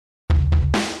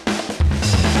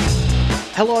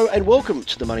Hello and welcome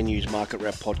to the Money News Market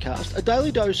Wrap podcast, a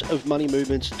daily dose of money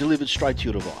movements delivered straight to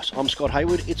your device. I'm Scott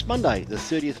Hayward. It's Monday, the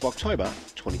 30th of October,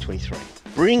 2023.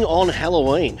 Bring on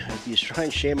Halloween, as the Australian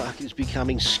share market is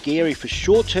becoming scary for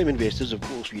short-term investors. Of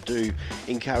course, we do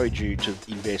encourage you to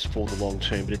invest for the long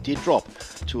term, but it did drop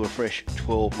to a fresh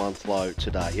 12-month low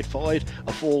today. It followed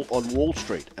a fall on Wall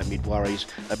Street amid worries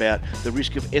about the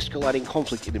risk of escalating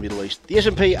conflict in the Middle East. The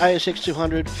S&P ASX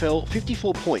 200 fell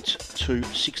 54 points to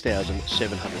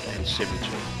 6,772.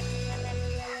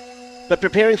 But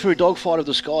preparing for a dogfight of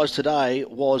the skies today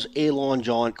was airline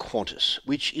giant Qantas,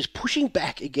 which is pushing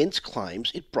back against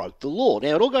claims it broke the law.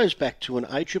 Now, it all goes back to an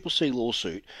ACCC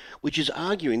lawsuit, which is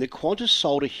arguing that Qantas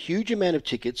sold a huge amount of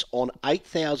tickets on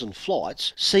 8,000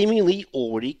 flights, seemingly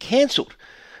already cancelled.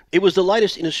 It was the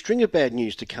latest in a string of bad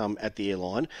news to come at the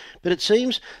airline, but it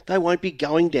seems they won't be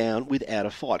going down without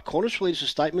a fight. Qantas released a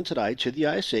statement today to the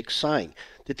ASX saying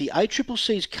that the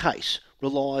ACCC's case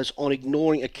relies on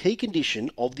ignoring a key condition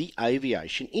of the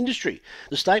aviation industry.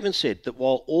 The statement said that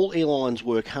while all airlines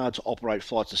work hard to operate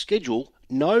flights to schedule,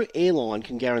 no airline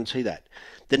can guarantee that.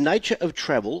 The nature of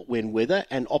travel when weather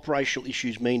and operational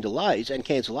issues mean delays and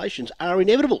cancellations are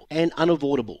inevitable and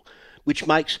unavoidable, which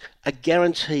makes a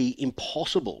guarantee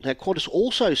impossible. Now, Qantas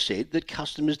also said that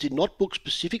customers did not book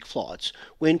specific flights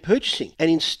when purchasing, and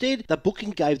instead the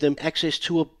booking gave them access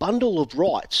to a bundle of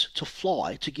rights to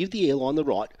fly to give the airline the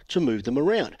right to move them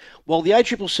around. While the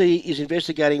ACCC is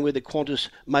investigating whether Qantas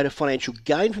made a financial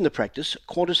gain from the practice,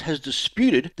 Qantas has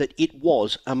disputed that it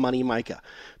was a moneymaker.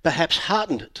 Perhaps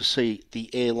heartened to see the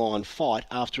airline fight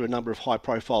after a number of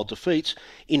high-profile defeats,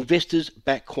 investors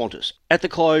back Qantas. At the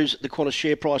close, the Qantas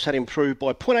share price had improved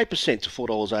by 0.8% to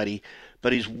 $4.80,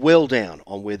 but is well down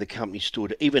on where the company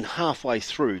stood even halfway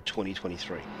through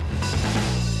 2023.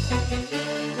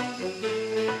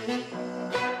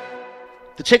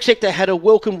 The tech sector had a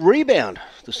welcome rebound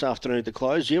this afternoon at the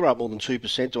close. Xero up more than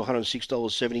 2% to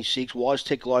 $106.76.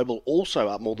 WiseTech Global also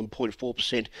up more than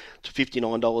 0.4% to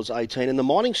 $59.18. And the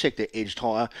mining sector edged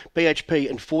higher. BHP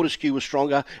and Fortescue were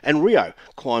stronger, and Rio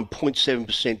climbed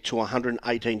 0.7% to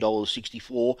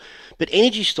 $118.64. But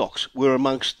energy stocks were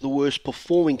amongst the worst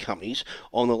performing companies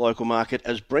on the local market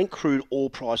as Brent crude oil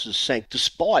prices sank,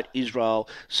 despite Israel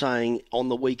saying on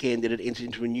the weekend that it entered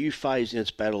into a new phase in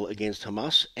its battle against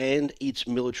Hamas and its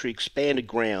military expanded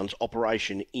grounds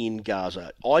operation in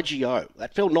Gaza. IGO,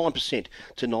 that fell 9%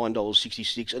 to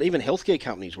 $9.66, and even healthcare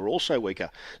companies were also weaker.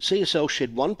 CSL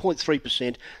shed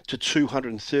 1.3% to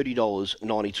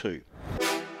 $230.92.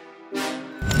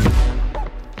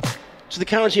 So the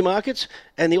currency markets,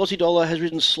 and the Aussie dollar has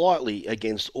risen slightly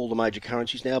against all the major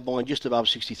currencies, now buying just above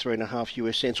 63.5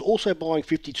 US cents, also buying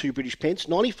 52 British pence,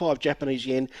 95 Japanese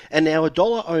yen, and now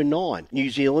 $1.09 New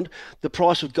Zealand. The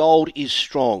price of gold is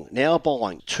strong, now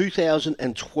buying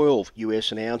 2,012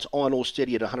 US an ounce, iron ore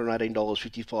steady at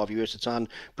 $118.55 US a tonne,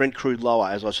 Brent crude lower,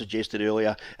 as I suggested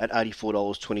earlier, at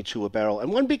 $84.22 a barrel,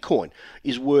 and one Bitcoin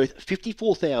is worth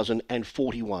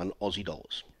 54,041 Aussie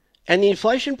dollars. And the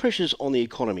inflation pressures on the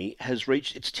economy has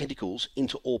reached its tentacles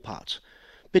into all parts.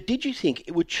 But did you think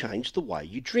it would change the way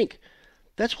you drink?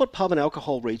 That's what pub and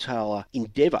alcohol retailer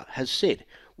Endeavour has said,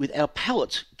 with our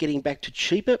palates getting back to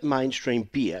cheaper mainstream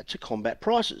beer to combat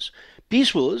prices. Beer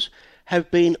swillers have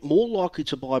been more likely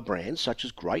to buy brands such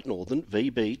as Great Northern,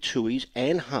 VB, Tooheys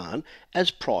and Hahn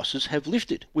as prices have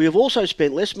lifted. We have also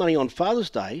spent less money on Father's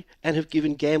Day and have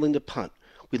given gambling the punt,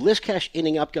 with less cash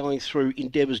ending up going through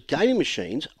Endeavour's gaming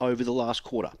machines over the last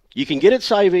quarter. You can get it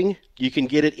saving, you can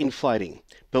get it inflating.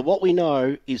 But what we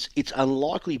know is it's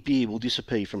unlikely beer will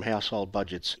disappear from household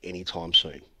budgets anytime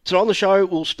soon. So on the show,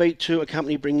 we'll speak to a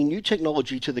company bringing new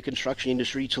technology to the construction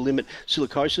industry to limit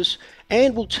silicosis,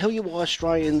 and we'll tell you why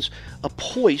Australians are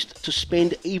poised to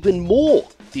spend even more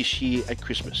this year at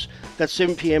Christmas. That's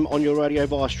 7 p.m. on your radio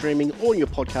via streaming or on your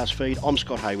podcast feed. I'm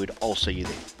Scott Hayward. I'll see you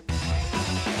then.